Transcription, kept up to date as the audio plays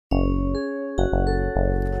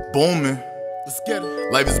booming. Let's get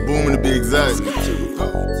it. Life is booming to be exact.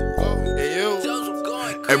 Hey yo,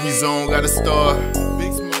 Every zone got a star.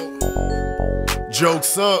 big smoke.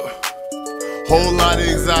 Jokes up. Whole lot of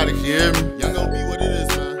exotic, you hear me? Young gon' be what it is,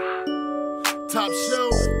 man. Top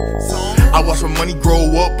shelf. Song. I watch my money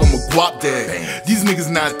grow up, I'm a guap dad. These niggas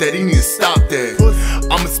not that, they need to stop that.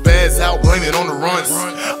 I'ma spaz out, blame it on the runs.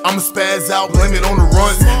 I'ma spaz out, blame it on the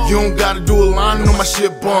runs. You don't gotta do a line, know my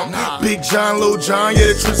shit bump. Big John, Lil John, yeah,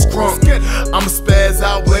 the tricks crump. I'ma spaz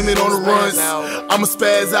out, blame it on the runs. I'ma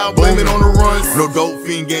spaz out, blame it on the runs. No dope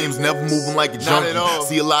fiend games, never moving like a junkie.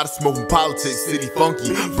 See a lot of smoking politics, city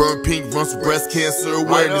funky. Burn pink, runs for breast cancer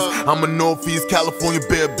awareness. I'm a Northeast California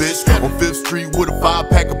bear bitch. On 5th Street with a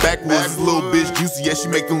 5-pack of backwoods. This little bitch juicy, yeah, she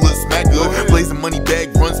make them look smack good. Blazing money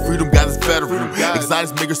bag runs, freedom got us federal.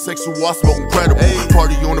 Exotics make her sexual, I smoke incredible.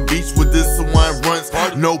 Party on the beach with this Hawaiian runs.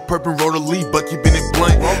 No purple road to leaf, but keeping it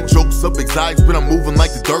blunt. Jokes up exotics, but I'm moving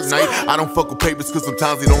like the Dark Knight. I don't fuck with papers cause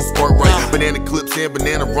sometimes they don't spark right. Banana clips and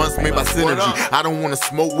banana runs made by synergy. I don't wanna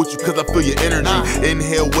smoke with you cause I feel your energy.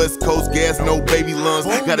 Inhale West Coast gas, no baby lungs.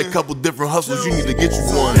 Got a couple different hustles, you need to get you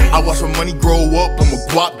one. I watch my money grow up, I'm a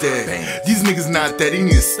guap dad. These niggas not that, they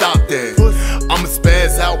need to stop that. I'ma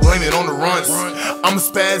spaz out, blame it on the runs. I'ma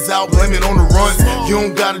spaz out, blame it on the runs. You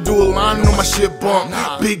don't gotta do a line, know my shit bump.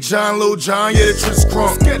 Big John, Lil John, yeah, the tricks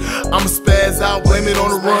crump. I'ma spaz out, blame it on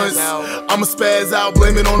the runs. I'ma spaz out,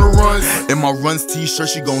 blame it on the runs. In my Runtz t-shirt,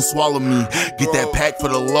 she gon' swallow me. Get that pack for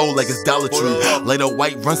the low like it's Dollar Tree. Later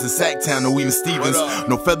white Runtz in Sacktown or even Stevens.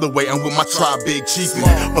 No featherweight, I'm with my tribe, big chiefin'.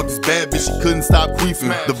 Fuck this bad bitch, she couldn't stop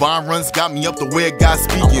queefing. Divine Runtz got me up to where God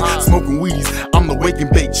speaking. Smoking weedies, I'm the wake and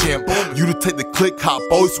bake champ. You to take the click hop,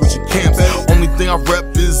 always switching camps. Only thing I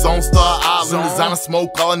rep is on Star Island. Designer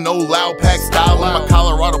smoke, all I know, loud pack style. In my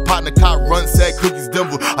Colorado partner, caught Runtz at Cookies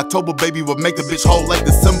Denver. October baby would make the bitch whole like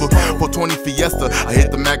December. 420 Fiesta, I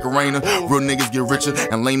hit the Macarena. Real niggas get richer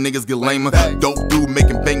and lame niggas get lamer. Dope dude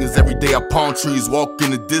making bangers every day. I palm trees, walk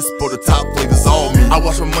in the dispo, the top flavors all me. I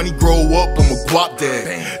watch my money grow up, I'm a guap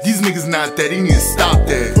dad. These niggas not that, they need to stop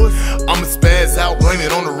that. I'ma spaz out, blame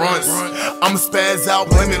it on the runs. I'ma spaz out,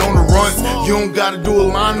 blame it on the runs. You don't gotta do a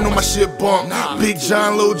line, know my shit bump. Big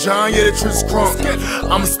John, Lil John, yeah, the tricks crump.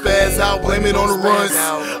 I'ma spaz out, blame it on the runs.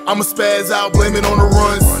 I'ma spaz out, blame it on the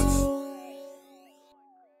runs.